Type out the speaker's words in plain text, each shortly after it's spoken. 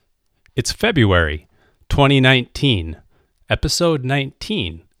It's February 2019, episode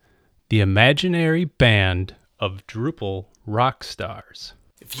 19, The Imaginary Band of Drupal Rock Stars.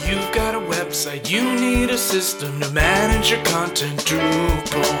 If you've got a website, you need a system to manage your content,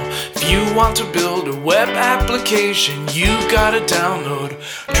 Drupal. If you want to build a web application, you gotta download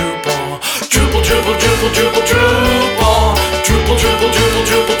Drupal. Drupal, Drupal, Drupal, Drupal, Drupal. Drupal, Drupal, Drupal,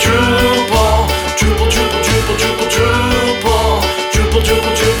 Drupal, Drupal. Drupal, Drupal, Drupal, Drupal, Drupal. Drupal,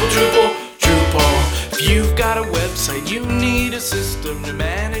 Drupal, Drupal, Drupal, Drupal. If you've got a website, you need a system to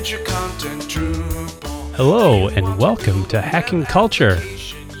manage your content, Drupal. Hello and welcome to Hacking Culture.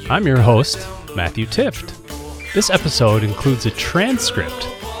 I'm your host, Matthew Tift. This episode includes a transcript,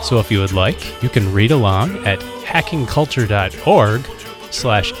 so if you would like, you can read along at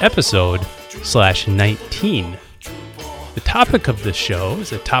hackingculture.org/episode/19. The topic of this show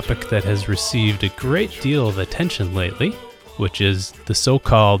is a topic that has received a great deal of attention lately, which is the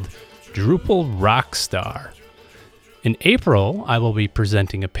so-called Drupal Rockstar. In April, I will be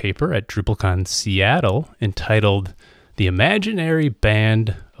presenting a paper at DrupalCon Seattle entitled The Imaginary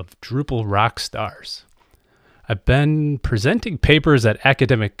Band of Drupal Rockstars. I've been presenting papers at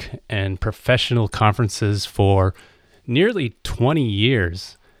academic and professional conferences for nearly 20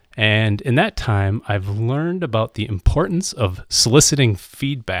 years, and in that time, I've learned about the importance of soliciting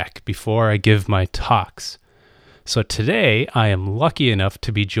feedback before I give my talks. So today, I am lucky enough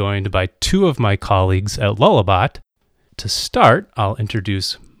to be joined by two of my colleagues at Lullabot. To start, I'll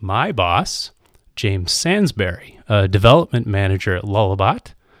introduce my boss, James Sansbury, a development manager at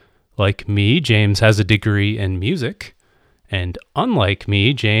Lullabot. Like me, James has a degree in music, and unlike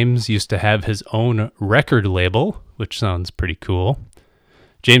me, James used to have his own record label, which sounds pretty cool.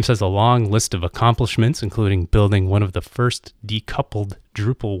 James has a long list of accomplishments, including building one of the first decoupled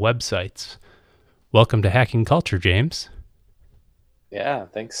Drupal websites. Welcome to Hacking Culture, James. Yeah,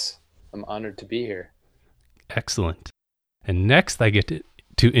 thanks. I'm honored to be here. Excellent. And next, I get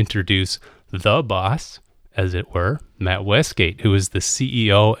to introduce the boss, as it were, Matt Westgate, who is the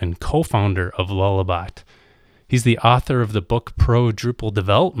CEO and co-founder of Lullabot. He's the author of the book Pro Drupal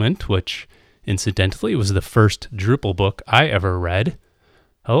Development, which, incidentally, was the first Drupal book I ever read.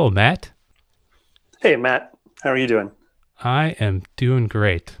 Hello, Matt. Hey, Matt. How are you doing? I am doing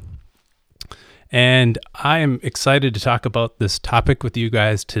great. And I am excited to talk about this topic with you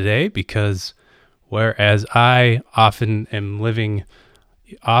guys today because whereas I often am living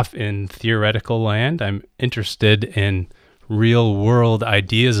off in theoretical land, I'm interested in real world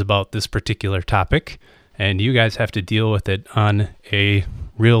ideas about this particular topic, and you guys have to deal with it on a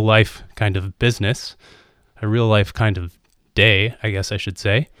real life kind of business, a real life kind of day, I guess I should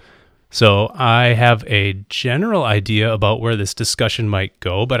say. So I have a general idea about where this discussion might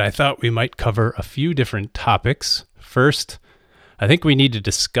go, but I thought we might cover a few different topics. First, I think we need to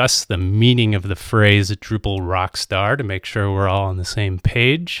discuss the meaning of the phrase Drupal Rockstar to make sure we're all on the same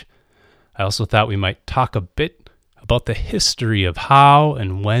page. I also thought we might talk a bit about the history of how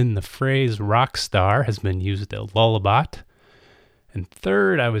and when the phrase Rockstar has been used at Lullabot. And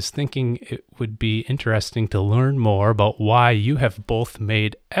third, I was thinking it would be interesting to learn more about why you have both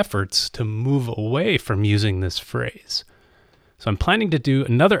made efforts to move away from using this phrase. So I'm planning to do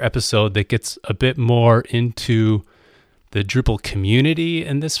another episode that gets a bit more into the Drupal community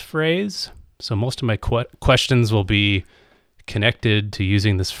in this phrase. So most of my questions will be connected to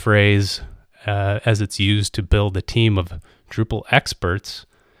using this phrase as it's used to build a team of Drupal experts.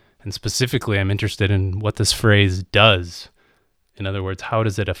 And specifically, I'm interested in what this phrase does. In other words, how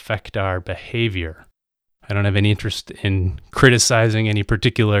does it affect our behavior? I don't have any interest in criticizing any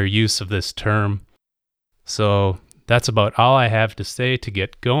particular use of this term. So that's about all I have to say to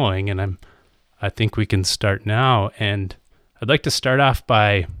get going, and I think we can start now. And I'd like to start off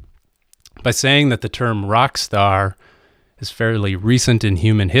by saying that the term rockstar is fairly recent in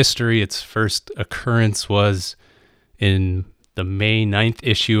human history. Its first occurrence was in the May 9th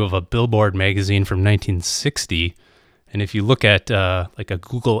issue of a Billboard magazine from 1960. And if you look at like a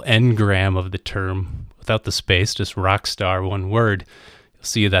Google Ngram of the term without the space, just rockstar, one word, you'll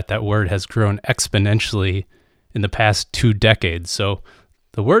see that that word has grown exponentially in the past 2 decades. So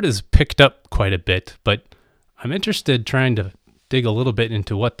the word has picked up quite a bit, but I'm interested trying to dig a little bit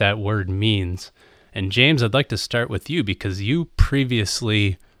into what that word means. And James, I'd like to start with you because you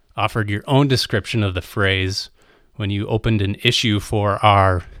previously offered your own description of the phrase when you opened an issue for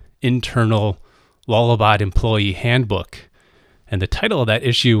our internal Lullabot employee handbook. And the title of that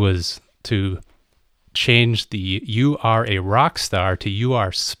issue was to change the "you are a rock star" to "you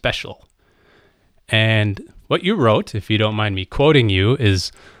are special." And what you wrote, if you don't mind me quoting you,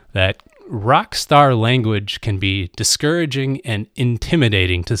 is that rock star language can be discouraging and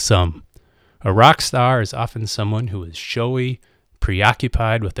intimidating to some. A rock star is often someone who is showy,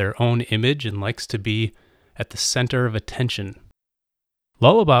 preoccupied with their own image, and likes to be at the center of attention.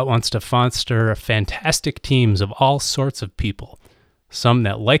 Lullabot wants to foster fantastic teams of all sorts of people, some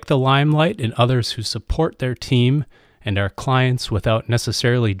that like the limelight and others who support their team and our clients without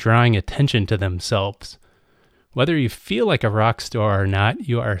necessarily drawing attention to themselves. Whether you feel like a rock star or not,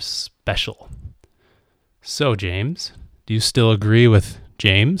 you are special. So, James, do you still agree with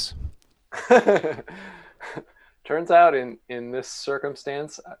James? Turns out in this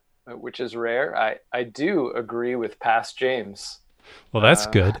circumstance, which is rare, I do agree with past James. Well, that's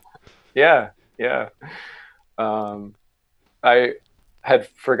good. Yeah. I had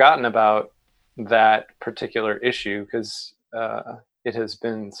forgotten about that particular issue because it has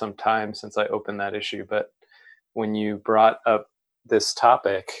been some time since I opened that issue. But when you brought up this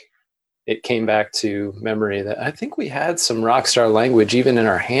topic, it came back to memory that I think we had some rockstar language even in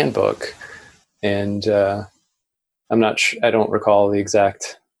our handbook. And I'm not sure, I don't recall the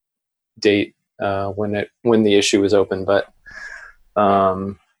exact date when the issue was open, but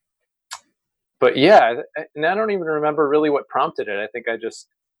yeah, and I don't even remember really what prompted it. I think I just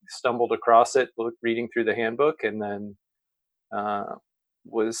stumbled across it reading through the handbook, and then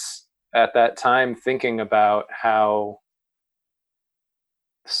was at that time thinking about how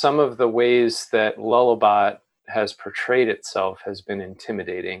some of the ways that Lullabot has portrayed itself has been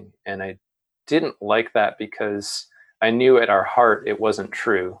intimidating. And I didn't like that because I knew at our heart it wasn't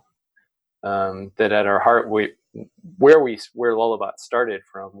true. That at our heart, where Lullabot started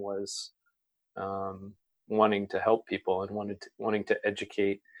from was wanting to help people and wanting to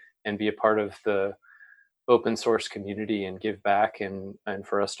educate and be a part of the open source community and give back and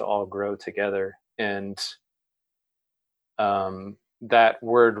for us to all grow together. And that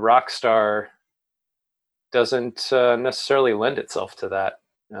word rockstar doesn't necessarily lend itself to that.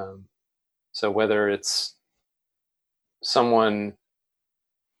 So whether it's someone,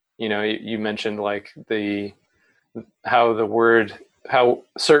 you mentioned like how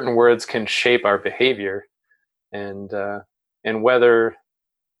certain words can shape our behavior, and whether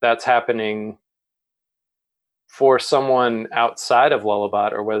that's happening for someone outside of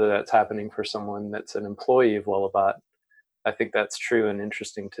Lullabot or whether that's happening for someone that's an employee of Lullabot, I think that's true and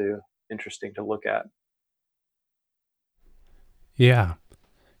interesting to look at. Yeah.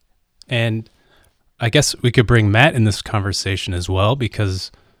 And I guess we could bring Matt in this conversation as well,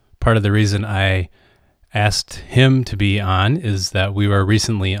 because part of the reason I asked him to be on is that we were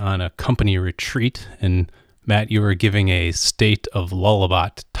recently on a company retreat, and Matt, you were giving a State of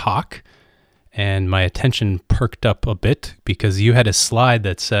Lullabot talk, and my attention perked up a bit because you had a slide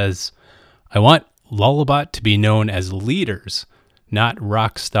that says, I want Lullabot to be known as leaders, not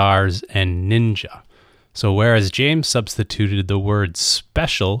rock stars and ninja. So whereas James substituted the word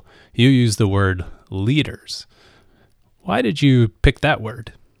special, you used the word leaders. Why did you pick that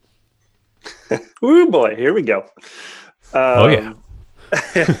word? Ooh, boy, here we go. Oh, yeah.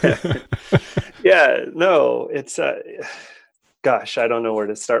 Yeah, no, it's, gosh, I don't know where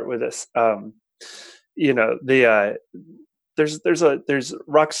to start with this. There's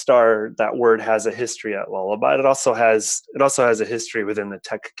rock star. That word has a history at Lullabot. It also has a history within the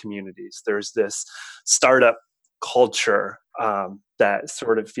tech communities. There's this startup culture that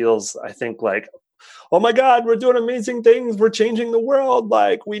sort of feels, I think, like, oh my God, we're doing amazing things. We're changing the world.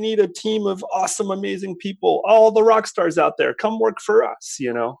 Like, we need a team of awesome, amazing people. All the rock stars out there, come work for us,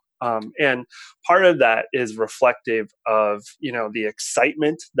 And part of that is reflective of, the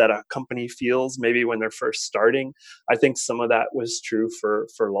excitement that a company feels maybe when they're first starting. I think some of that was true for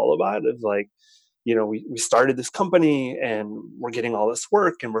Lullabot, of like, we started this company and we're getting all this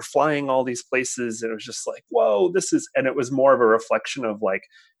work and we're flying all these places. And it was just like, whoa, and it was more of a reflection of like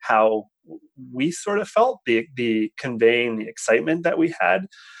how we sort of felt, the conveying the excitement that we had.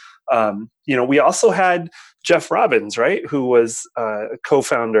 We also had Jeff Robbins, right, who was a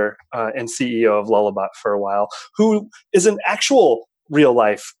co-founder and CEO of Lullabot for a while, who is an actual real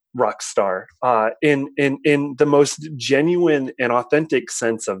life rock star in the most genuine and authentic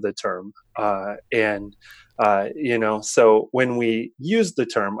sense of the term. So when we used the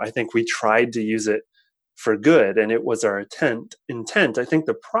term, I think we tried to use it for good, and it was our intent. I think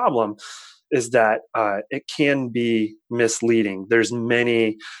the problem is that it can be misleading. There's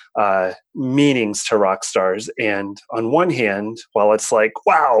many meanings to rock stars. And on one hand, while it's like,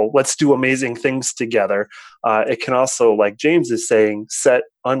 wow, let's do amazing things together, it can also, like James is saying, set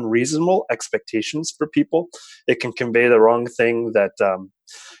unreasonable expectations for people. It can convey the wrong thing that,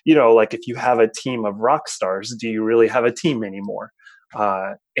 like if you have a team of rock stars, do you really have a team anymore?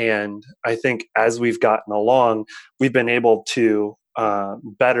 And I think as we've gotten along, we've been able to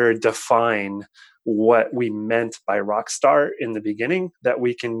better define what we meant by rock star in the beginning, that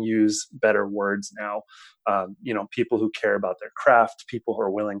we can use better words now. People who care about their craft, people who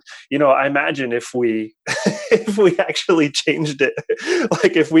are willing. I imagine if we if we actually changed it,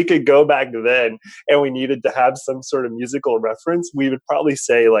 like if we could go back then and we needed to have some sort of musical reference, we would probably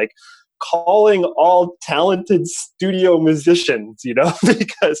say like calling all talented studio musicians,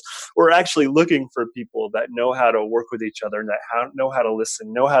 because we're actually looking for people that know how to work with each other and that know how to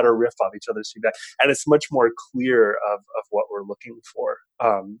listen, know how to riff off each other's feedback. And it's much more clear of what we're looking for.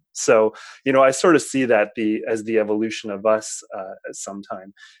 So, I sort of see that as the evolution of us at some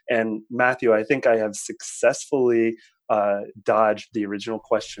time. And Matthew, I think I have successfully dodged the original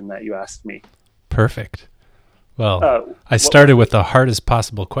question that you asked me. Perfect. Well, I started with the hardest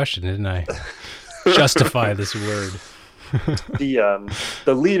possible question, didn't I? Justify this word.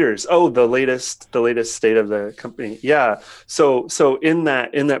 The leaders. Oh, the latest state of the company. Yeah. So in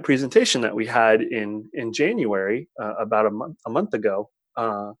that presentation that we had in January, about a month ago,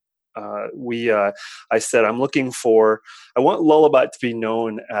 I said I want Lullabot to be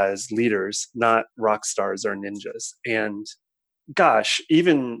known as leaders, not rock stars or ninjas. And gosh,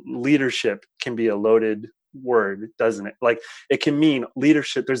 even leadership can be a loaded word, doesn't it? Like, it can mean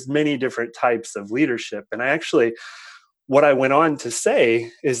leadership. There's many different types of leadership. And what I went on to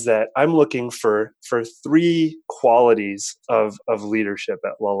say is that I'm looking for 3 qualities of leadership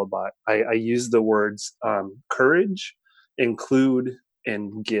at Lullabot. I use the words courage, include,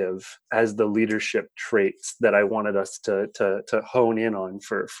 and give as the leadership traits that I wanted us to hone in on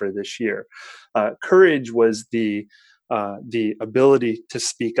for this year. Courage was the ability to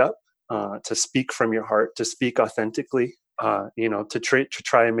speak up, to speak from your heart, to speak authentically, to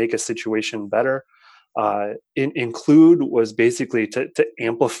try and make a situation better. Include was basically to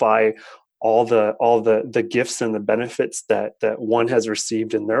amplify all the gifts and the benefits that one has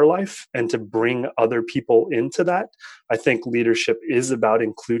received in their life, and to bring other people into that. I think leadership is about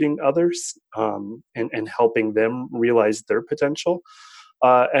including others, and helping them realize their potential.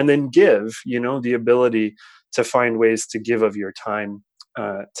 And then give, the ability to find ways to give of your time,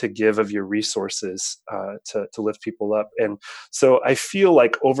 to give of your resources, to lift people up. And so I feel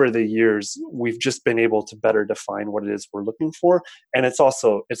like over the years, we've just been able to better define what it is we're looking for. And it's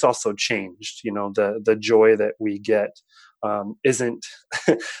also changed. The joy that we get isn't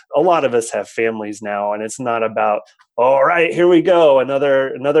a lot of us have families now, and it's not about, all right, here we go,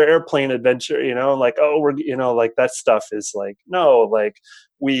 another airplane adventure, like, oh, we're, like that stuff is like, no, like,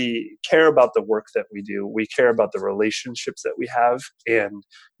 we care about the work that we do. We care about the relationships that we have. And,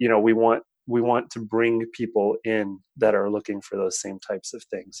 we want to bring people in that are looking for those same types of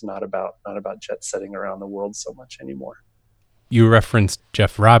things, not about jet setting around the world so much anymore. You referenced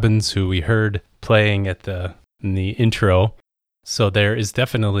Jeff Robbins, who we heard playing in the intro. So there is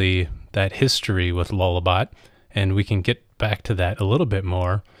definitely that history with Lullabot, and we can get back to that a little bit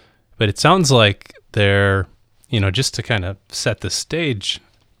more. But it sounds like there, just to kind of set the stage,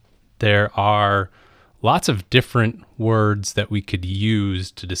 there are lots of different words that we could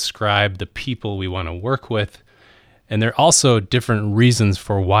use to describe the people we want to work with. And there are also different reasons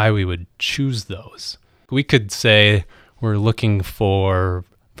for why we would choose those. We could say we're looking for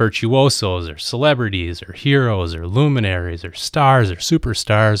virtuosos or celebrities or heroes or luminaries or stars or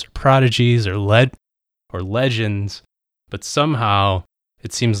superstars or prodigies or legends. But somehow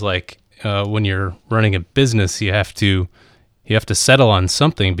it seems like when you're running a business, you have to settle on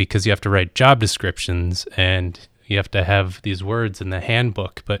something, because you have to write job descriptions and you have to have these words in the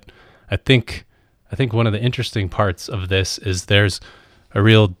handbook. But I think one of the interesting parts of this is there's a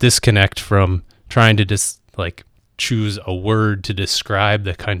real disconnect from trying to just choose a word to describe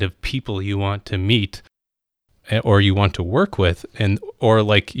the kind of people you want to meet or you want to work with, or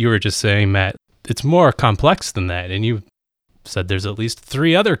like you were just saying, Matt, it's more complex than that. And you said there's at least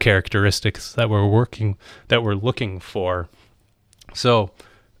 3 other characteristics that we're looking for. So,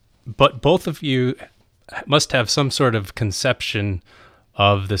 but both of you must have some sort of conception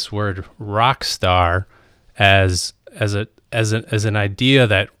of this word rock star as an idea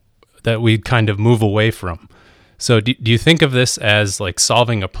that we kind of move away from. So do you think of this as like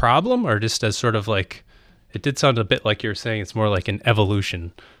solving a problem, or just as sort of like, it did sound a bit like you were saying it's more like an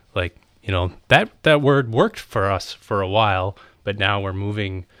evolution, like, that word worked for us for a while, but now we're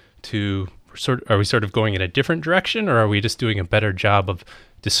moving to are we sort of going in a different direction, or are we just doing a better job of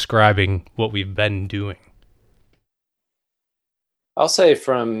describing what we've been doing? I'll say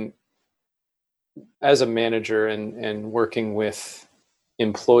as a manager and working with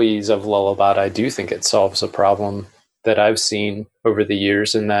employees of Lullabot, I do think it solves a problem. that I've seen over the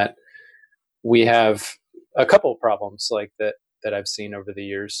years, and that we have a couple of problems like that I've seen over the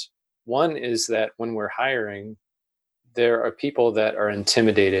years. One is that when we're hiring, there are people that are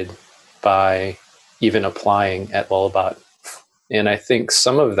intimidated by even applying at Lullabot. And I think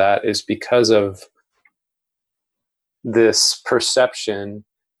some of that is because of this perception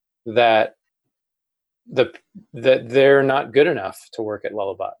that that they're not good enough to work at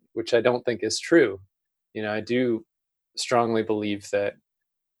Lullabot, which I don't think is true. I do strongly believe that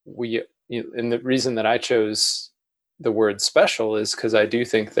and the reason that I chose the word special is because I do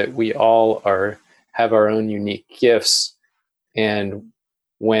think that we all have our own unique gifts. And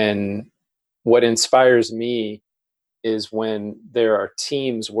what inspires me is when there are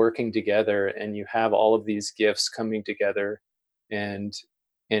teams working together and you have all of these gifts coming together and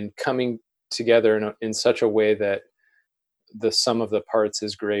coming together in such a way that the sum of the parts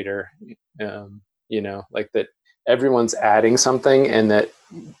is greater. Like that everyone's adding something,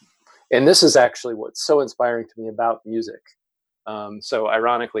 and this is actually what's so inspiring to me about music. So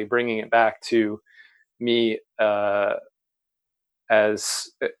ironically, bringing it back to me, as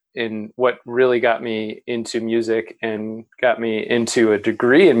in what really got me into music and got me into a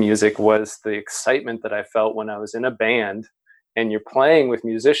degree in music was the excitement that I felt when I was in a band and you're playing with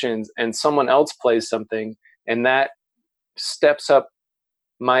musicians and someone else plays something and that steps up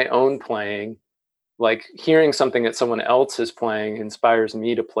my own playing. Like hearing something that someone else is playing inspires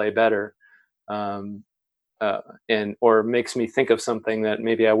me to play better, or makes me think of something that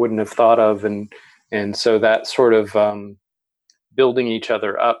maybe I wouldn't have thought of, and so that sort of building each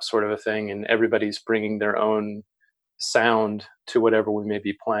other up, sort of a thing, and everybody's bringing their own sound to whatever we may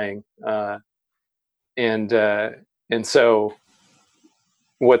be playing, and so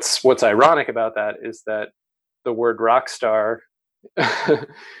what's ironic about that is that the word rock star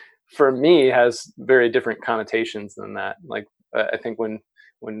for me has very different connotations than that. Like I think when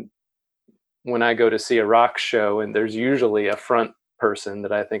I go to see a rock show and there's usually a front person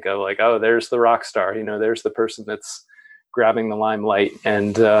that I think of, like, oh, there's the rock star, there's the person that's grabbing the limelight,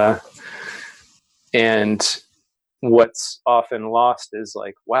 and what's often lost is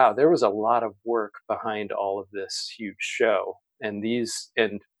like, wow, there was a lot of work behind all of this huge show, and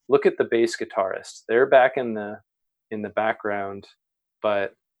look at the bass guitarists, they're back in the background,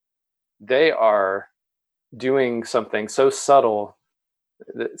 but they are doing something so subtle,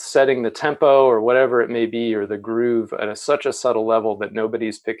 setting the tempo or whatever it may be, or the groove at such a subtle level that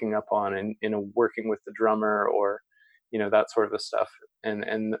nobody's picking up on in working with the drummer or that sort of stuff.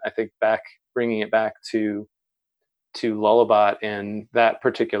 And I think bringing it back to Lullabot and that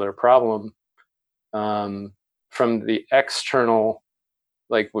particular problem, from the external,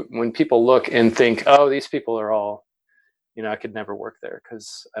 like when people look and think, oh, these people are all, I could never work there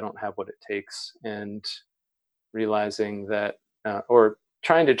because I don't have what it takes, and realizing that, or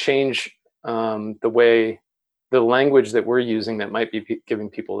trying to change the language that we're using that might be giving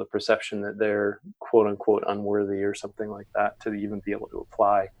people the perception that they're quote unquote unworthy or something like that to even be able to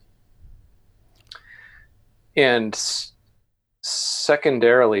apply. And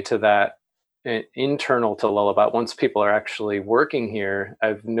secondarily to that, internal to Lullabot, once people are actually working here,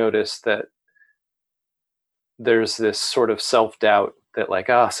 I've noticed that there's this sort of self-doubt that like,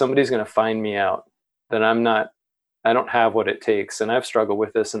 somebody's going to find me out, that I don't have what it takes. And I've struggled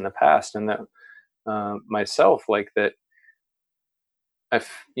with this in the past, and that myself, like that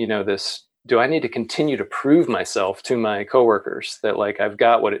do I need to continue to prove myself to my coworkers that like I've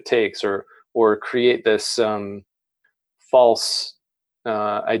got what it takes, or create this false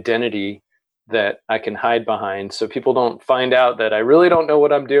identity that I can hide behind so people don't find out that I really don't know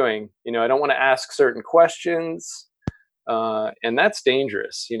what I'm doing. I don't want to ask certain questions, and that's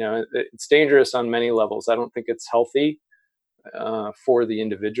dangerous. It's dangerous on many levels. I don't think it's healthy for the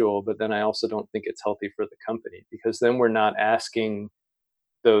individual, but then I also don't think it's healthy for the company, because then we're not asking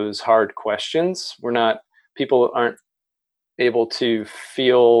those hard questions. People aren't able to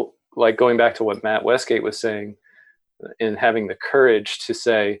feel like, going back to what Matt Westgate was saying, and having the courage to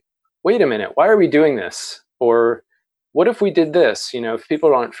say, wait a minute, why are we doing this? Or what if we did this? If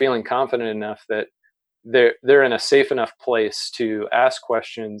people aren't feeling confident enough that they're in a safe enough place to ask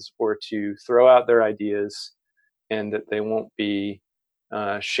questions or to throw out their ideas, and that they won't be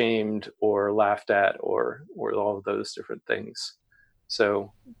shamed or laughed at or all of those different things.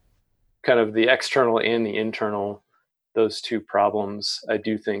 So kind of the external and the internal, those two problems, I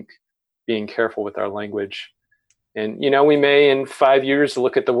do think being careful with our language. And, we may in 5 years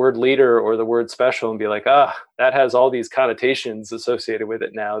look at the word leader or the word special and be like, that has all these connotations associated with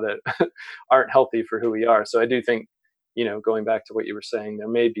it now that aren't healthy for who we are. So I do think, going back to what you were saying, there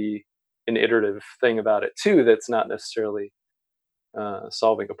may be an iterative thing about it too. That's not necessarily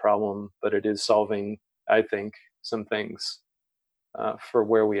solving a problem, but it is solving, I think, some things for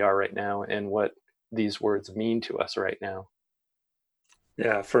where we are right now and what these words mean to us right now.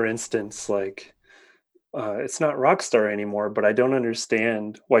 Yeah, for instance, like it's not Rockstar anymore, but I don't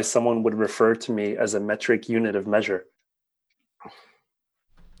understand why someone would refer to me as a metric unit of measure.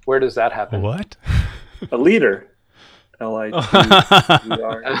 Where does that happen? What? A leader.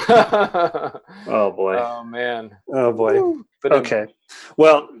 L-I-T-E-R. Oh boy. Oh man. Oh boy. Woo. But Okay.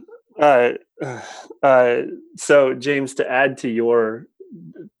 Well, so James, to add to your,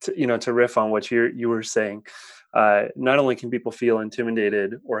 to riff on what you were saying, not only can people feel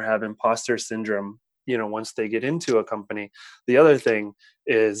intimidated or have imposter syndrome, once they get into a company, the other thing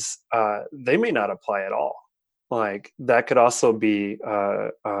is they may not apply at all. Like that could also be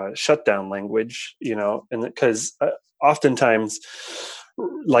shutdown language, and because oftentimes,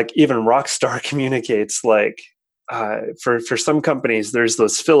 like even Rockstar communicates like for some companies, there's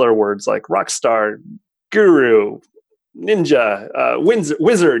those filler words like Rockstar, Guru, Ninja,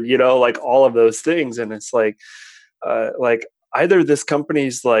 Wizard, like all of those things, and it's like either this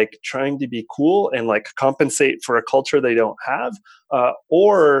company's like trying to be cool and like compensate for a culture they don't have,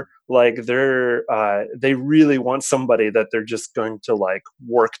 or like they really want somebody that they're just going to like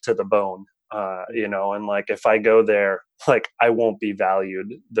work to the bone, and like if I go there, like I won't be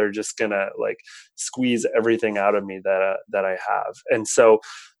valued. They're just gonna like squeeze everything out of me that I have. And so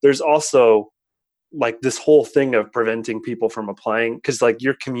there's also like this whole thing of preventing people from applying, because like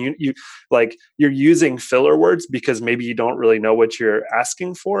you're using filler words because maybe you don't really know what you're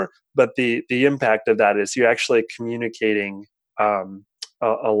asking for, but the impact of that is you're actually communicating a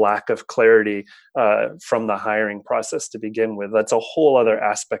lack of clarity from the hiring process to begin with. That's a whole other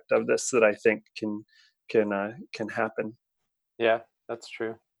aspect of this that I think can happen. Yeah, that's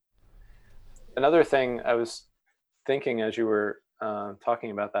true. Another thing I was thinking as you were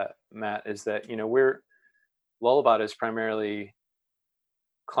talking about that, Matt, is that Lullabot is primarily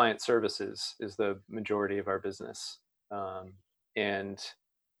client services is the majority of our business, and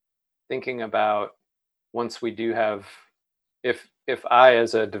thinking about once we do have, if I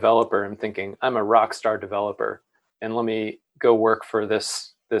as a developer am thinking I'm a Rockstar developer and let me go work for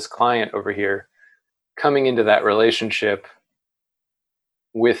this client over here, coming into that relationship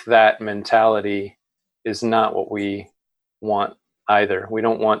with that mentality is not what we want either. We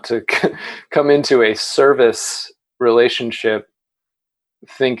don't want to come into a service relationship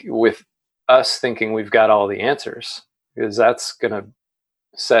thinking we've got all the answers, because that's not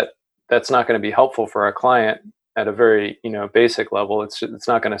going to be helpful for our client at a very basic level. It's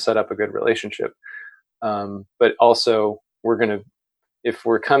not going to set up a good relationship. But also if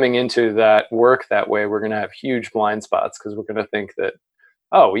we're coming into that work that way, we're going to have huge blind spots, because we're going to think that,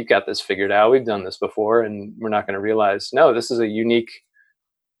 oh, we've got this figured out, we've done this before, and we're not going to realize, no, this is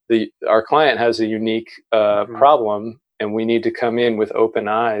our client has a unique problem, and we need to come in with open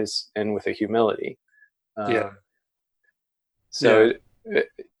eyes and with a humility. And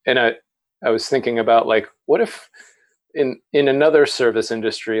I was thinking about like, what if in another service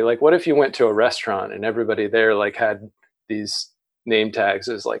industry, like what if you went to a restaurant and everybody there like had these name tags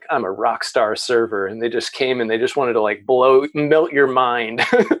as like, I'm a Rockstar server, and they just came and they just wanted to like melt your mind.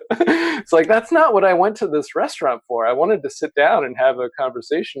 It's like, that's not what I went to this restaurant for. I wanted to sit down and have a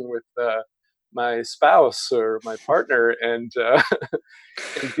conversation with my spouse or my partner and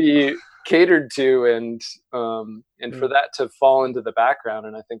be catered to, and for that to fall into the background.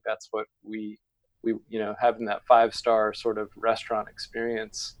 And I think that's what we having that 5-star sort of restaurant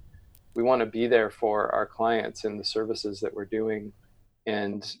experience, we want to be there for our clients and the services that we're doing,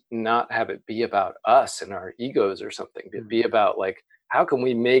 and not have it be about us and our egos or something. But be about like, how can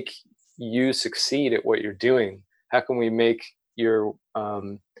we make you succeed at what you're doing? How can we make your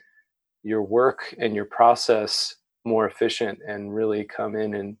work and your process more efficient and really come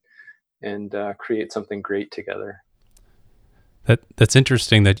in and create something great together? That's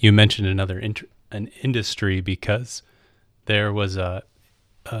interesting that you mentioned an industry, because there was a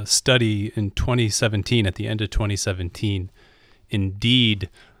study in 2017, at the end of 2017, Indeed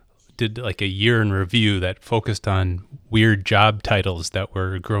did like a year in review that focused on weird job titles that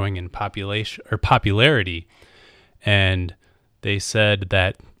were growing in population or popularity. And they said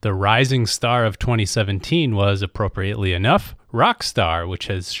that the rising star of 2017 was, appropriately enough, Rockstar, which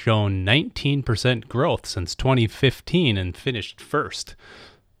has shown 19% growth since 2015 and finished first.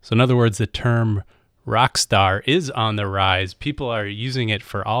 So in other words, the term Rockstar is on the rise. People are using it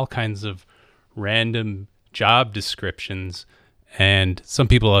for all kinds of random job descriptions. And some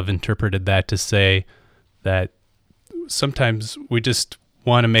people have interpreted that to say that sometimes we just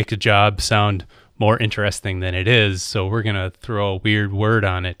want to make a job sound more interesting than it is, so we're going to throw a weird word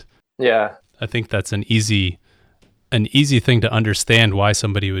on it. Yeah. I think that's an easy thing to understand why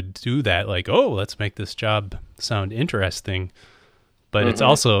somebody would do that. Like, oh, let's make this job sound interesting. But it's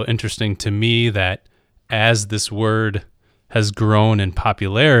also interesting to me that as this word has grown in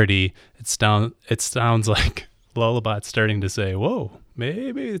popularity, it sounds like Lullabot's starting to say, whoa,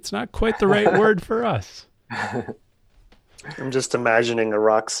 maybe it's not quite the right word for us. I'm just imagining a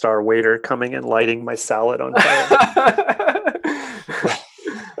rock star waiter coming and lighting my salad on fire.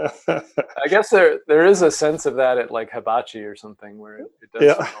 I guess there is a sense of that at like hibachi or something, where it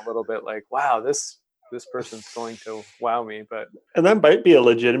does sound a little bit like, wow, this person's going to wow me. And that might be a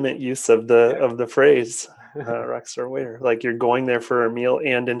legitimate use of the phrase rock star waiter. Like, you're going there for a meal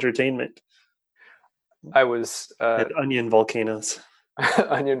and entertainment. I was and onion volcanoes.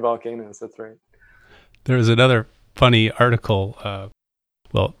 Onion volcanoes, that's right. There was another funny article.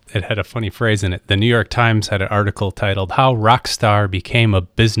 Well, it had a funny phrase in it. The New York Times had an article titled "How Rockstar Became a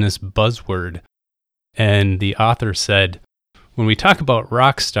Business Buzzword." And the author said, when we talk about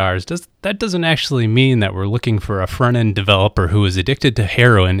rock stars, that doesn't actually mean that we're looking for a front-end developer who is addicted to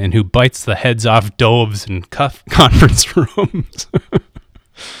heroin and who bites the heads off doves in conference rooms.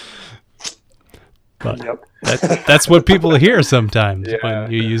 But that's what people hear sometimes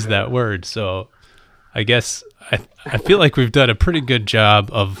when you use that word. So I guess I feel like we've done a pretty good job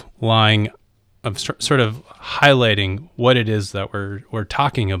of sort of highlighting what it is that we're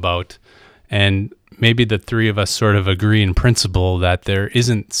talking about. And maybe the three of us sort of agree in principle that there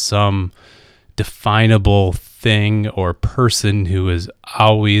isn't some definable thing or person who is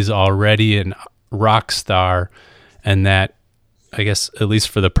always already a rock star, and that, I guess, at least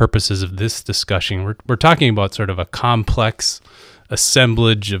for the purposes of this discussion, we're talking about sort of a complex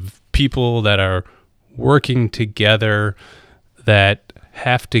assemblage of people that are working together, that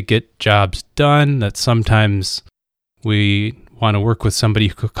have to get jobs done, that sometimes we want to work with somebody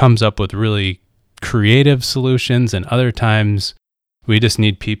who comes up with really creative solutions, and other times we just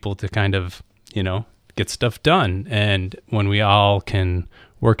need people to kind of, get stuff done. And when we all can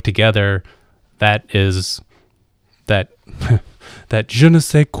work together, that that je ne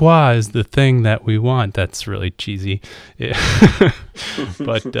sais quoi is the thing that we want. That's really cheesy. Yeah.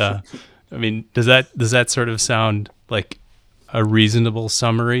 But I mean, does that sort of sound like a reasonable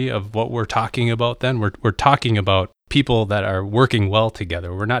summary of what we're talking about then? We're talking about people that are working well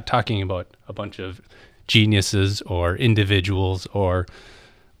together. We're not talking about a bunch of geniuses or individuals or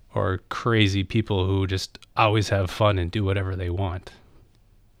crazy people who just always have fun and do whatever they want.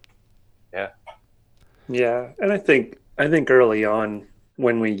 Yeah, and I think early on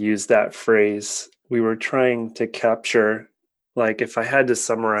when we used that phrase, we were trying to capture, like, if I had to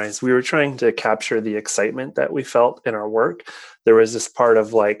summarize, we were trying to capture the excitement that we felt in our work. There was this part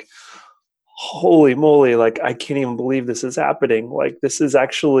of like, holy moly, like, I can't even believe this is happening. Like, this is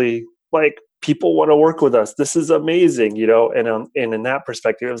actually, like, people want to work with us. This is amazing, and in that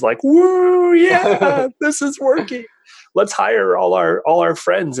perspective, it was like, woo, yeah, this is working. Let's hire all our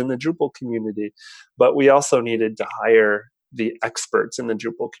friends in the Drupal community. But we also needed to hire the experts in the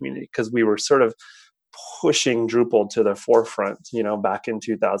Drupal community, because we were sort of pushing Drupal to the forefront, back in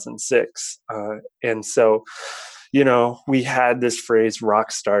 2006. And so, we had this phrase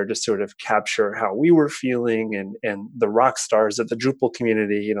rockstar to sort of capture how we were feeling, and the rock stars of the Drupal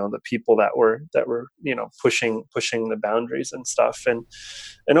community, the people that were pushing the boundaries and stuff. And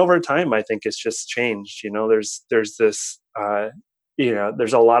over time, I think it's just changed. There's this,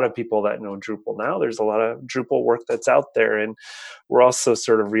 there's a lot of people that know Drupal now. There's a lot of Drupal work that's out there. And we're also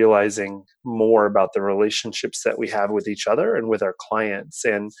sort of realizing more about the relationships that we have with each other and with our clients.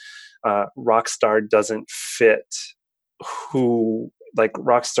 And Rockstar doesn't fit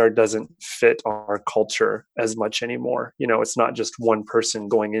Rockstar doesn't fit our culture as much anymore. It's not just one person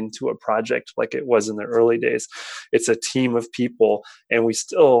going into a project like it was in the early days. It's a team of people, and we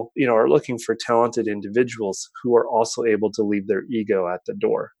still, are looking for talented individuals who are also able to leave their ego at the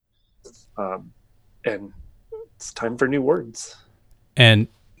door. And it's time for new words. And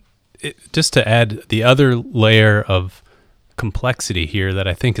just to add the other layer of complexity here that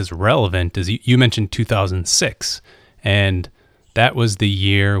I think is relevant is you mentioned 2006, and that was the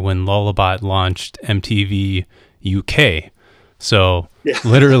year when Lullabot launched MTV UK. So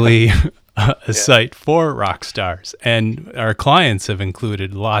literally a site for rock stars. And our clients have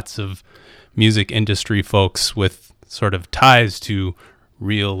included lots of music industry folks with sort of ties to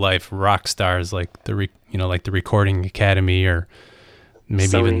real life rock stars, like the Recording Academy, or maybe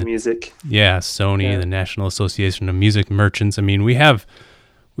Sony even Music. Sony, the National Association of Music Merchants. I mean, we have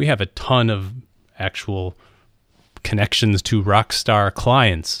a ton of actual connections to Rockstar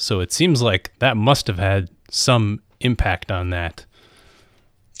clients. So it seems like that must have had some impact on that.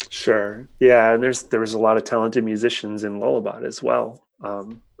 Sure. Yeah. And there was a lot of talented musicians in Lullabot as well.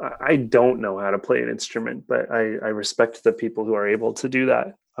 I don't know how to play an instrument, but I respect the people who are able to do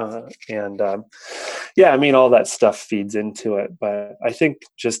that. Yeah, I mean, all that stuff feeds into it, but I think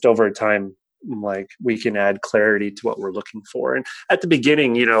just over time, like we can add clarity to what we're looking for. And at the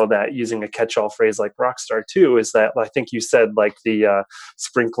beginning, that using a catch-all phrase like Rockstar too, is that I think you said like the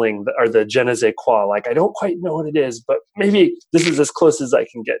sprinkling or the je ne sais quoi, like I don't quite know what it is, but maybe this is as close as I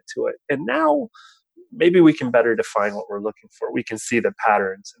can get to it. And now maybe we can better define what we're looking for. We can see the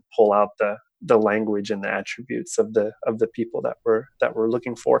patterns and pull out the language and the attributes of the people that we're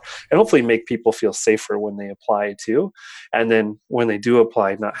looking for, and hopefully make people feel safer when they apply too. And then when they do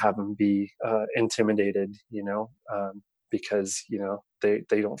apply, not have them be intimidated, because they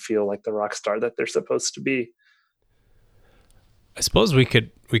don't feel like the rock star that they're supposed to be. I suppose we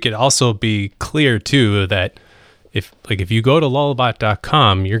could also be clear too that if you go to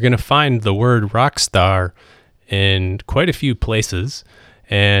lullabot.com, you're going to find the word rockstar in quite a few places.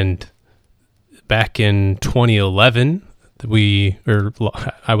 And back in 2011,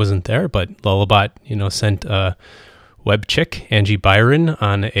 I wasn't there, but Lullabot, sent a web chick, Angie Byron,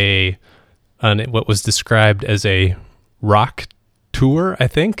 on what was described as a rock tour, I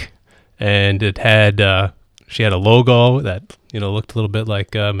think. And it had, she had a logo that, looked a little bit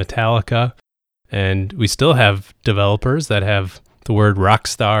like Metallica. And we still have developers that have the word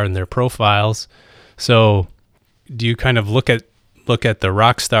rockstar in their profiles. So do you kind of look at the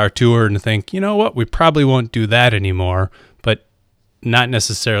Rockstar tour and think, you know what, we probably won't do that anymore, but not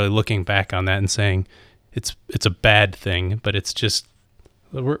necessarily looking back on that and saying it's a bad thing, but it's just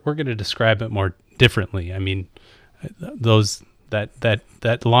we're going to describe it more differently. I mean,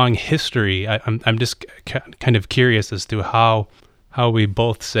 that long history. I'm just kind of curious as to how we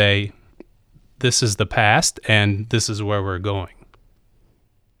both say this is the past and this is where we're going.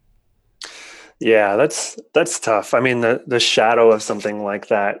 Yeah, that's tough. I mean, the shadow of something like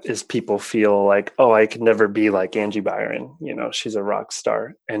that is people feel like, oh, I could never be like Angie Byron. She's a rock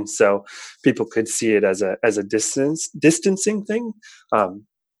star, and so people could see it as a distancing thing.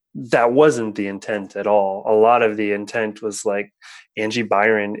 That wasn't the intent at all. A lot of the intent was like, Angie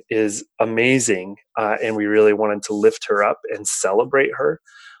Byron is amazing, and we really wanted to lift her up and celebrate her.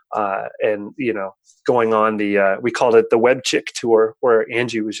 And going on we called it the Web Chick Tour, where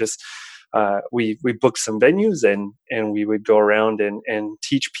Angie was just. We booked some venues and we would go around and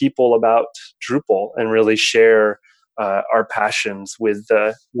teach people about Drupal and really share our passions with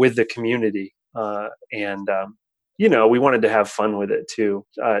the community. We wanted to have fun with it too.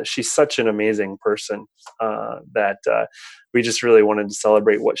 She's such an amazing person that we just really wanted to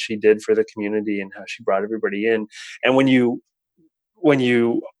celebrate what she did for the community and how she brought everybody in. And when you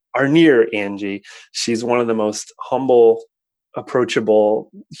are near Angie, she's one of the most humble, approachable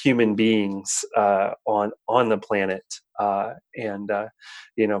human beings on the planet, and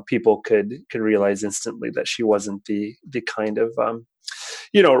people could realize instantly that she wasn't the kind of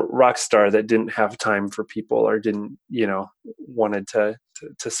rock star that didn't have time for people or didn't wanted to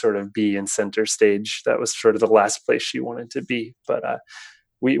sort of be in center stage. That was sort of the last place she wanted to be. But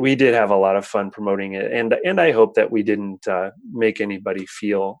we did have a lot of fun promoting it, and I hope that we didn't make anybody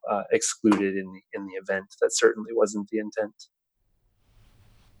feel excluded in the event. That certainly wasn't the intent.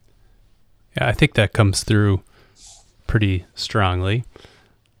 Yeah, I think that comes through pretty strongly.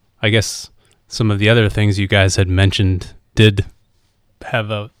 I guess some of the other things you guys had mentioned did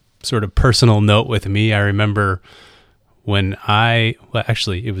have a sort of personal note with me. I remember when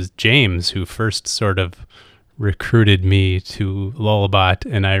actually it was James who first sort of recruited me to Lullabot,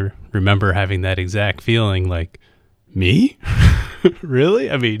 and I remember having that exact feeling like, me? Really?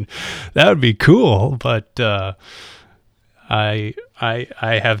 I mean, that would be cool, but I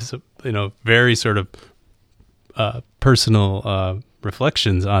have some, very sort of personal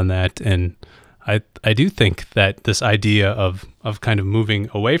reflections on that, and I do think that this idea of kind of moving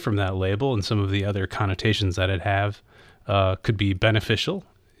away from that label and some of the other connotations that it have could be beneficial,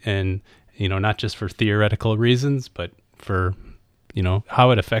 and not just for theoretical reasons, but for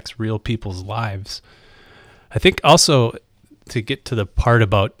how it affects real people's lives. I think also to get to the part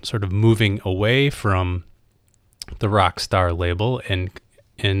about sort of moving away from the Rockstar label and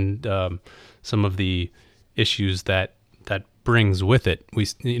some of the issues that brings with it. We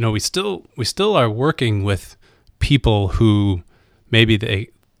still are working with people who maybe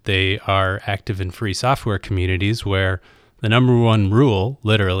they are active in free software communities where the number one rule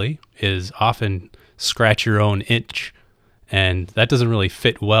literally is often scratch your own itch. and that doesn't really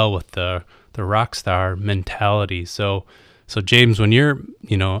fit well with the rock star mentality. So James, when you're,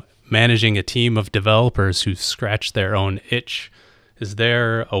 managing a team of developers who scratch their own itch, is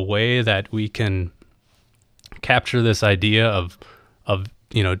there a way that we can capture this idea of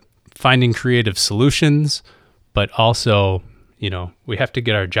finding creative solutions, but also, we have to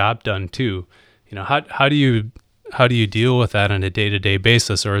get our job done too? How do you deal with that on a day-to-day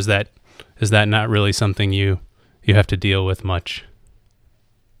basis, or is that not really something you have to deal with much?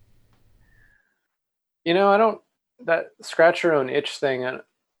 That scratch your own itch thing,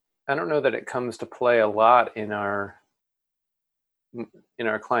 I don't know that it comes to play a lot in our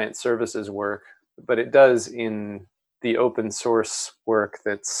client services work, but it does in the open source work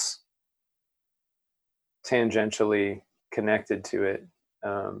that's tangentially connected to it.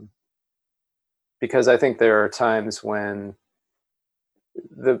 Because I think there are times when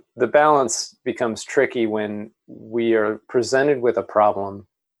the balance becomes tricky when we are presented with a problem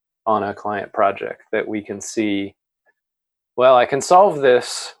on a client project that we can see, well, I can solve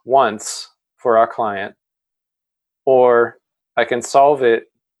this once for our client, or I can solve it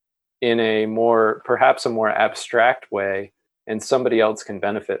in perhaps a more abstract way, and somebody else can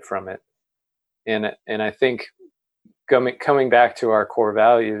benefit from it. And I think coming back to our core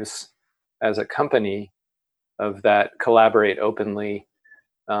values as a company of that collaborate openly,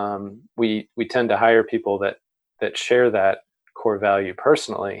 we tend to hire people that share that core value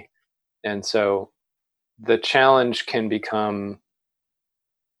personally. And so the challenge can become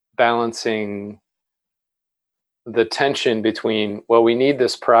balancing the tension between, well, we need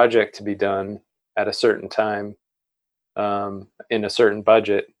this project to be done at a certain time, in a certain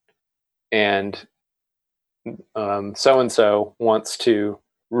budget, and so-and-so wants to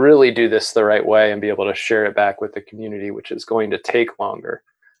really do this the right way and be able to share it back with the community, which is going to take longer.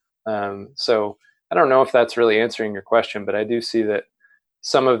 So I don't know if that's really answering your question, but I do see that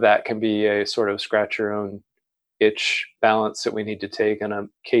some of that can be a sort of scratch your own itch balance that we need to take on a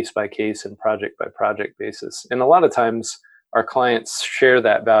case by case and project by project basis. And a lot of times our clients share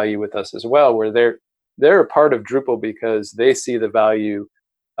that value with us as well, where they're a part of Drupal because they see the value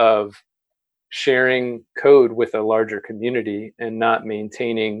of sharing code with a larger community and not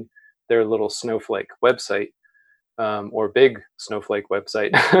maintaining their little Snowflake website, or big Snowflake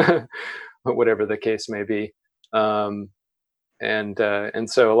website, whatever the case may be. And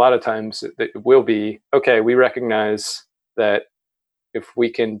so a lot of times it will be, okay, we recognize that if we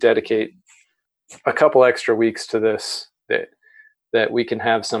can dedicate a couple extra weeks to this, that we can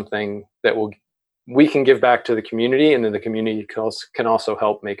have something that we can give back to the community, and then the community can also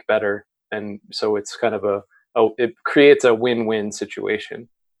help make better. And so it's kind of it creates a win-win situation.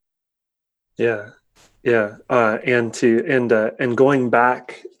 Yeah. And going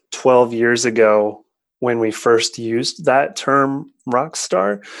back 12 years ago, when we first used that term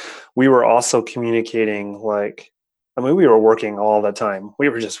rockstar, we were also communicating we were working all the time. We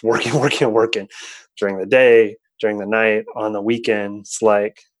were just working during the day, during the night, on the weekends,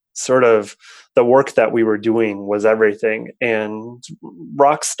 sort of the work that we were doing was everything. And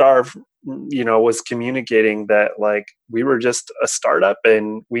rockstar, was communicating that we were just a startup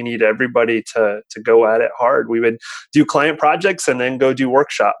and we need everybody to go at it hard. We would do client projects and then go do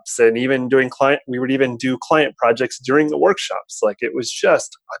workshops, and even we would even do client projects during the workshops. It was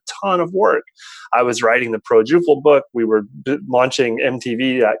just a ton of work. I was writing the Pro Drupal book. We were launching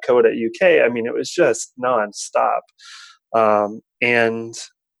MTV.code at UK. I mean, it was just nonstop. And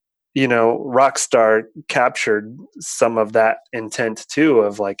Rockstar captured some of that intent too,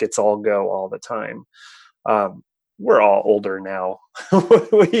 of it's all go all the time. We're all older now.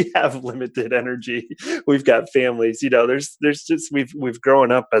 We have limited energy. We've got families. There's just we've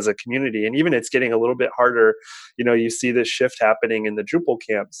grown up as a community, and even it's getting a little bit harder. You see this shift happening in the Drupal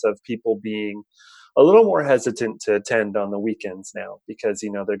camps of people being a little more hesitant to attend on the weekends now because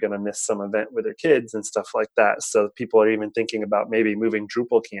they're going to miss some event with their kids and stuff like that. So people are even thinking about maybe moving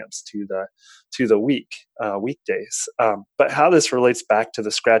Drupal camps to the weekdays. But how this relates back to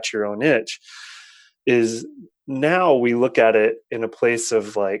the scratch your own itch is now we look at it in a place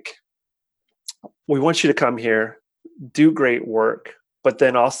of we want you to come here, do great work, but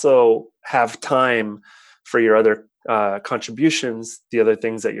then also have time for your other contributions, the other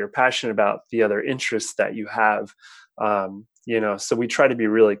things that you're passionate about, the other interests that you have. So we try to be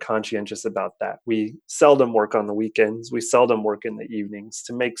really conscientious about that. We seldom work on the weekends. We seldom work in the evenings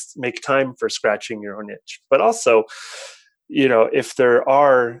to make time for scratching your own itch. But also, if there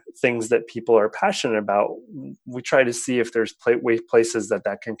are things that people are passionate about, we try to see if there's places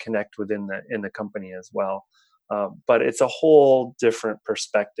that can connect within the company as well. But it's a whole different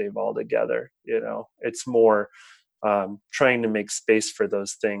perspective altogether. It's more trying to make space for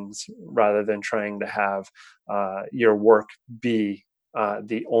those things rather than trying to have your work be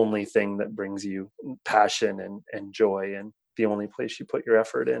the only thing that brings you passion and joy and the only place you put your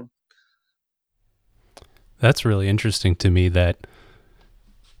effort in. That's really interesting to me that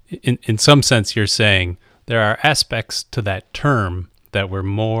in some sense you're saying there are aspects to that term that were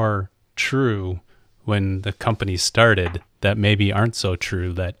more true when the company started that maybe aren't so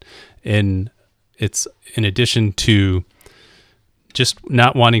true, that it's in addition to just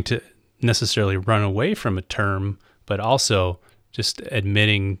not wanting to necessarily run away from a term, but also just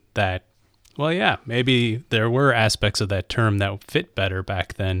admitting that, well, yeah, maybe there were aspects of that term that fit better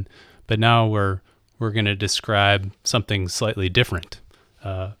back then, but now we're going to describe something slightly different,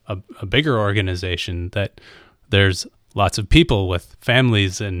 a bigger organization that there's lots of people with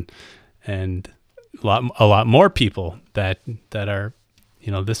families and a lot more people that are,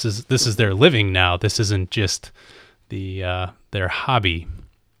 this is their living now. This isn't just their hobby.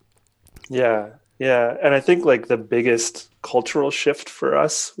 Yeah. And I think like the biggest cultural shift for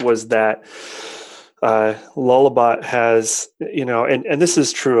us was that Lullabot has, and this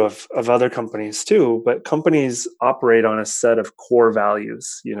is true of other companies too, but companies operate on a set of core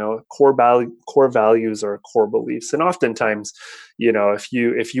values, core values or core beliefs. And oftentimes, if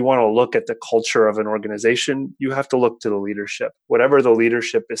you want to look at the culture of an organization, you have to look to the leadership, whatever the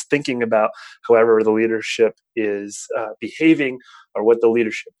leadership is thinking about, however the leadership is behaving, or what the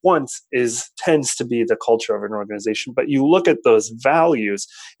leadership wants tends to be the culture of an organization. But you look at those values,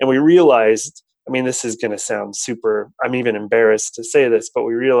 and we realized, this is going to sound super, I'm even embarrassed to say this, but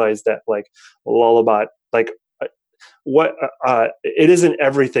we realized that like Lullabot, like it isn't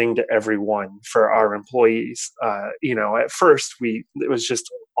everything to everyone for our employees. At first it was just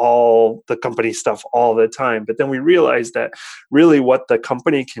all the company stuff all the time. But then we realized that really what the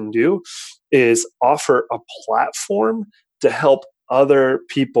company can do is offer a platform to help other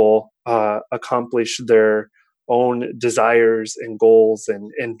people accomplish their own desires and goals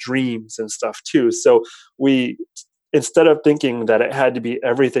and dreams and stuff too. So we, instead of thinking that it had to be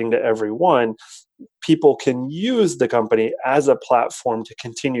everything to everyone, people can use the company as a platform to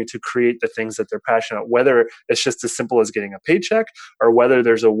continue to create the things that they're passionate, whether it's just as simple as getting a paycheck, or whether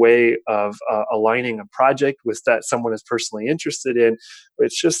there's a way of aligning a project with that someone is personally interested in.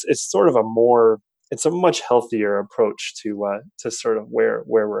 It's sort of it's a much healthier approach to sort of where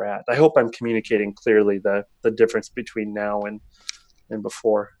we're at. I hope I'm communicating clearly the difference between now and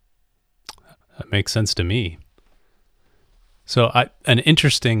before. That makes sense to me. So an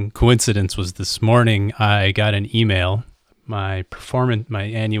interesting coincidence was this morning I got an email, my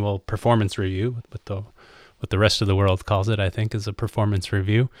annual performance review, what the rest of the world calls it, I think, is a performance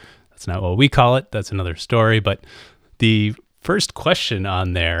review. That's not what we call it. That's another story. But the first question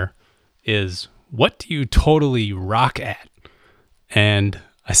on there is, what do you totally rock at? And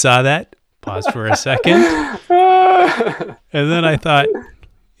I saw that, paused for a second, and then I thought,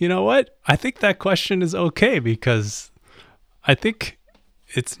 you know what? I think that question is okay, because I think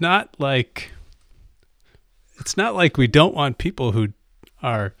it's not like we don't want people who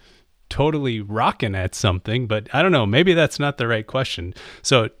are totally rocking at something, but I don't know, maybe that's not the right question.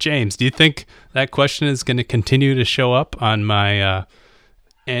 So James, do you think that question is going to continue to show up on my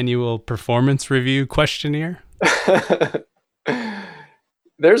annual performance review questionnaire?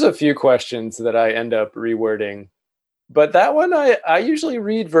 There's a few questions that I end up rewording, but that one I usually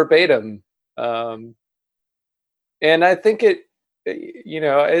read verbatim. And I think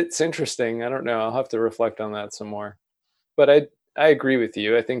it's interesting. I don't know. I'll have to reflect on that some more. But I agree with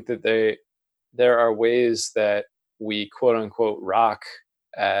you. I think that there are ways that we quote unquote rock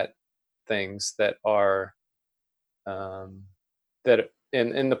at things that are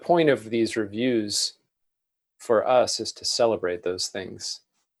and the point of these reviews for us is to celebrate those things.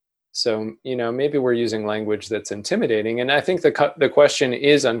 So, maybe we're using language that's intimidating. And I think the question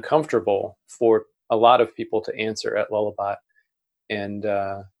is uncomfortable for a lot of people to answer at Lullabot. And,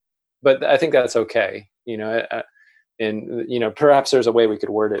 but I think that's okay. And, perhaps there's a way we could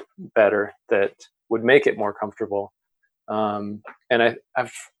word it better that would make it more comfortable. And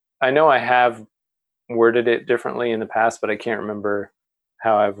I know I have worded it differently in the past, but I can't remember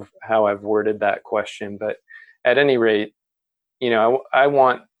how I've worded that question. But at any rate, I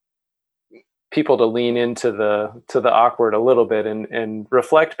want people to lean into the awkward a little bit and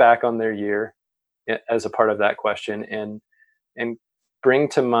reflect back on their year as a part of that question, and bring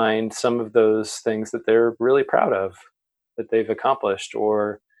to mind some of those things that they're really proud of that they've accomplished,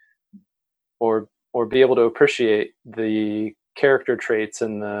 or be able to appreciate the character traits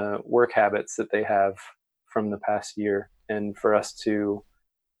and the work habits that they have from the past year, and for us to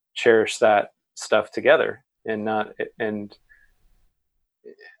cherish that stuff together. and not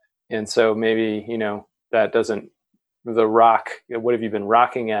and so maybe, you know, that doesn't, the rock, what have you been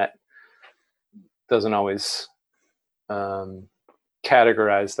rocking at, doesn't always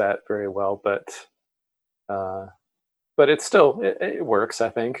categorize that very well, but it's still, it works, I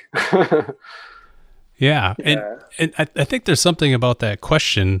think. Yeah. And I think there's something about that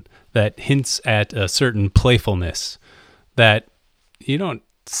question that hints at a certain playfulness that you don't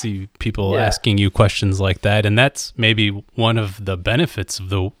see people asking you questions like that. And that's maybe one of the benefits of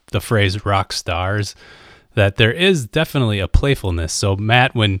the phrase rock stars, that there is definitely a playfulness. So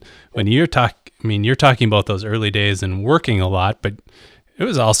Matt, when you're talking about those early days and working a lot, but it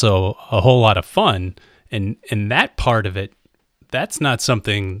was also a whole lot of fun. And that part of it, that's not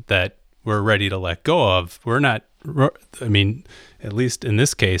something that we're ready to let go of. We're not, I mean, at least in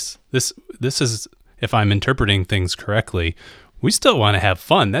this case, this is, if I'm interpreting things correctly, we still want to have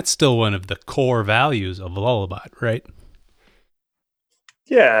fun. That's still one of the core values of Lullabot, right?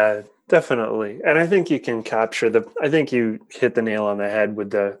 Yeah, definitely. And I think you can capture I think you hit the nail on the head with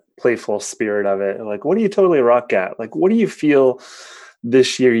the playful spirit of it. Like, what do you totally rock at? Like, what do you feel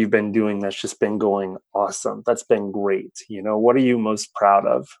this year you've been doing that's just been going awesome? That's been great. You know, what are you most proud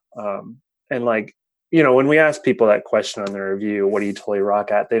of? And like, you know, when we ask people that question on their review, what do you totally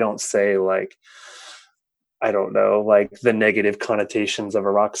rock at? They don't say like, I don't know, like the negative connotations of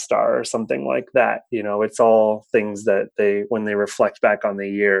a rock star or something like that. You know, it's all things that when they reflect back on the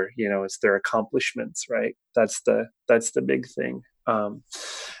year, you know, it's their accomplishments, right? That's the big thing.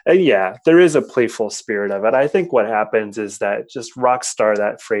 And yeah, there is a playful spirit of it. I think what happens is that just rock star,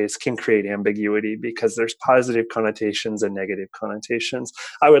 that phrase can create ambiguity because there's positive connotations and negative connotations.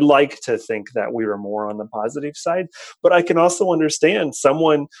 I would like to think that we were more on the positive side, but I can also understand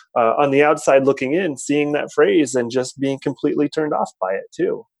someone on the outside looking in, seeing that phrase and just being completely turned off by it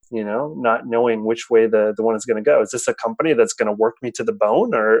too. You know, not knowing which way the one is going to go. Is this a company that's going to work me to the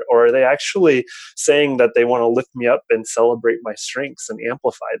bone, or are they actually saying that they want to lift me up and celebrate my strengths and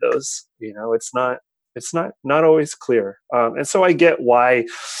amplify those? You know, it's not always clear. And so I get why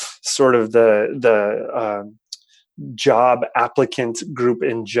sort of the job applicant group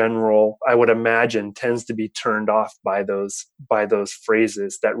in general, I would imagine, tends to be turned off by those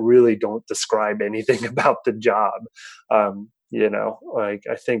phrases that really don't describe anything about the job. You know, like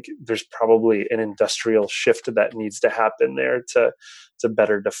I think there's probably an industrial shift that needs to happen there to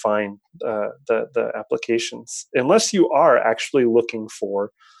better define the applications, unless you are actually looking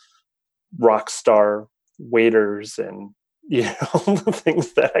for rock star waiters and, you know,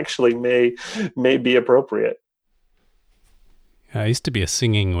 things that actually may be appropriate. I used to be a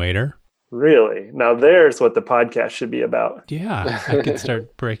singing waiter. Really? Now there's what the podcast should be about. Yeah, I could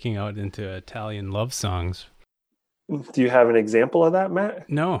start breaking out into Italian love songs. Do you have an example of that, Matt?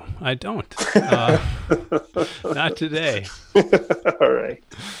 No, I don't. Not today. All right.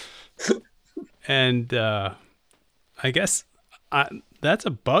 And I guess that's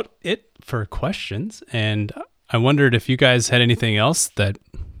about it for questions. And I wondered if you guys had anything else that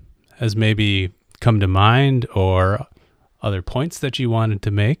has maybe come to mind or other points that you wanted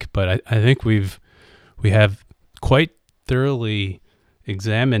to make. But I think we have quite thoroughly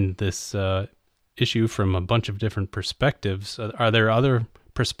examined this issue from a bunch of different perspectives. Are there other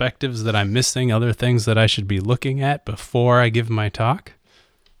perspectives that I'm missing, other things that I should be looking at before I give my talk?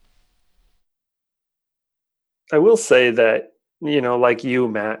 I will say that, you know, like you,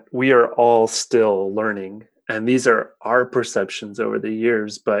 Matt, we are all still learning, and these are our perceptions over the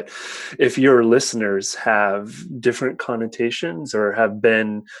years. But if your listeners have different connotations or have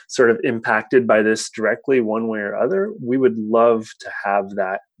been sort of impacted by this directly one way or other, we would love to have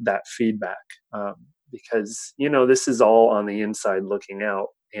that feedback, because, you know, this is all on the inside looking out.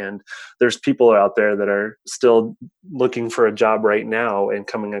 And there's people out there that are still looking for a job right now and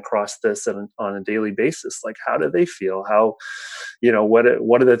coming across this on a daily basis. Like, how do they feel? How, you know, what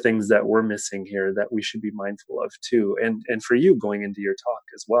are the things that we're missing here that we should be mindful of too? And for you going into your talk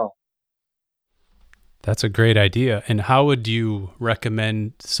as well. That's a great idea. And how would you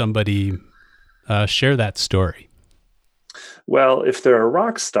recommend somebody share that story? Well, if they're a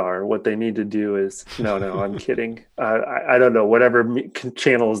rock star, what they need to do is, no, I'm kidding. I don't know, whatever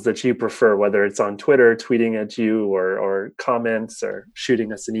channels that you prefer, whether it's on Twitter, tweeting at you, or comments, or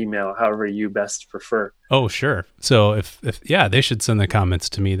shooting us an email, however you best prefer. Oh, sure. So if they should send the comments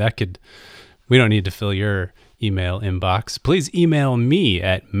to me. We don't need to fill your email inbox. Please email me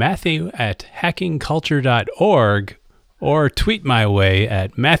at matthew@hackingculture.org or tweet my way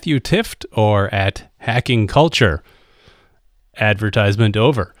at Matthew Tift or at Hacking Culture. Advertisement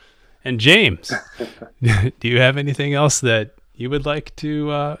over. And James, do you have anything else that you would like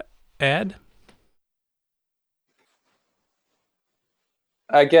to add?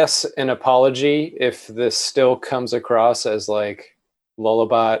 I guess an apology if this still comes across as like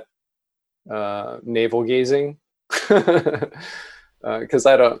Lullabot navel gazing, because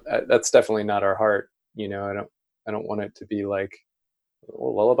that's definitely not our heart. I don't want it to be like,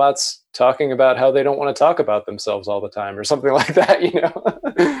 well, Lullabot's talking about how they don't want to talk about themselves all the time or something like that.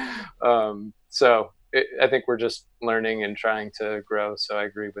 I think we're just learning and trying to grow. So I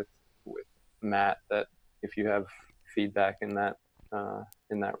agree with Matt that if you have feedback in that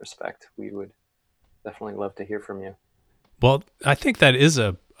respect, we would definitely love to hear from you. Well, I think that is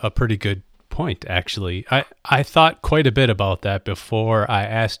a pretty good point, actually. I thought quite a bit about that before I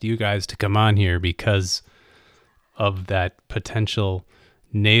asked you guys to come on here because of that potential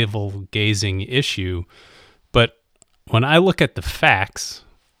navel gazing issue. But when I look at the facts,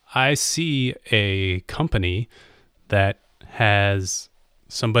 I see a company that has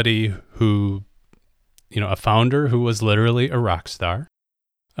somebody who, a founder who was literally a rock star.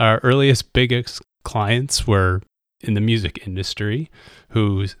 Our earliest, biggest clients were in the music industry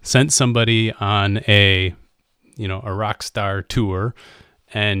who sent somebody on a rock star tour,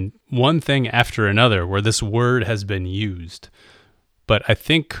 and one thing after another where this word has been used. But I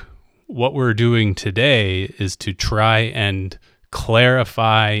think what we're doing today is to try and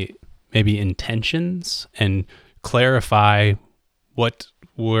clarify maybe intentions and clarify what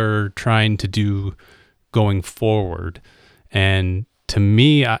we're trying to do going forward. And to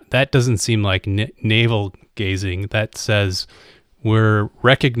me, that doesn't seem like navel gazing. That says we're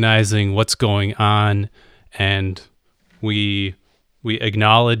recognizing what's going on, and we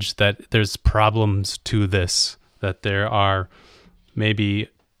acknowledge that there's problems to this, that there are maybe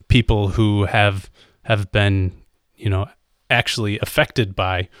people who have been, actually affected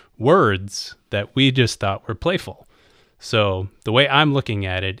by words that we just thought were playful. So the way I'm looking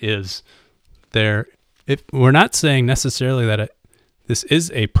at it is we're not saying necessarily that this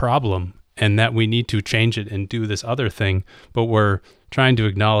is a problem and that we need to change it and do this other thing, but we're trying to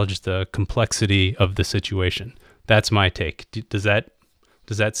acknowledge the complexity of the situation. That's my take. Does that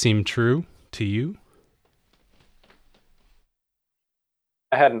seem true to you?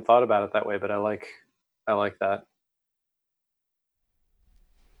 I hadn't thought about it that way, but I like that.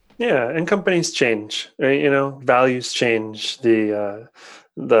 Yeah, and companies change, right? Values change. The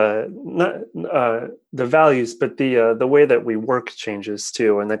values, but the way that we work changes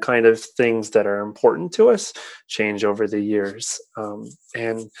too, and the kind of things that are important to us change over the years.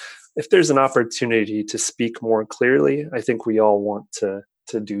 And if there's an opportunity to speak more clearly, I think we all want to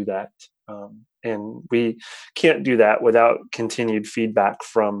do that. And we can't do that without continued feedback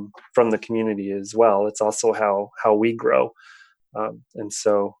from the community as well. It's also how we grow. And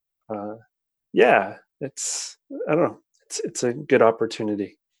so, it's a good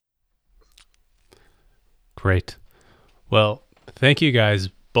opportunity. Great. Well, thank you guys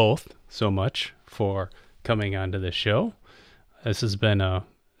both so much for coming onto this show. This has been a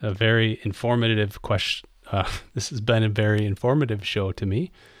very informative question. This has been a very informative show to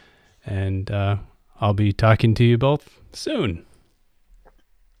me, and I'll be talking to you both soon.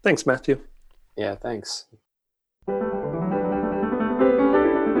 Thanks, Matthew. Yeah, thanks.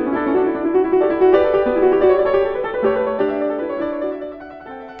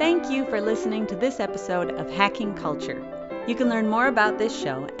 Thank you for listening to this episode of Hacking Culture. You can learn more about this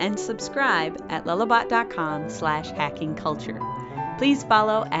show and subscribe at lullabot.com/hackingculture. Please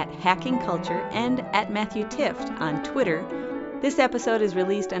follow at Hacking Culture and at Matthew Tift on Twitter. This episode is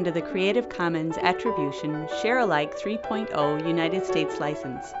released under the Creative Commons Attribution Share-alike 3.0 United States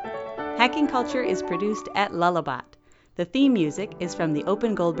license. Hacking Culture is produced at Lullabot. The theme music is from the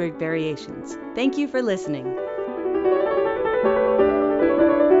Open Goldberg Variations. Thank you for listening.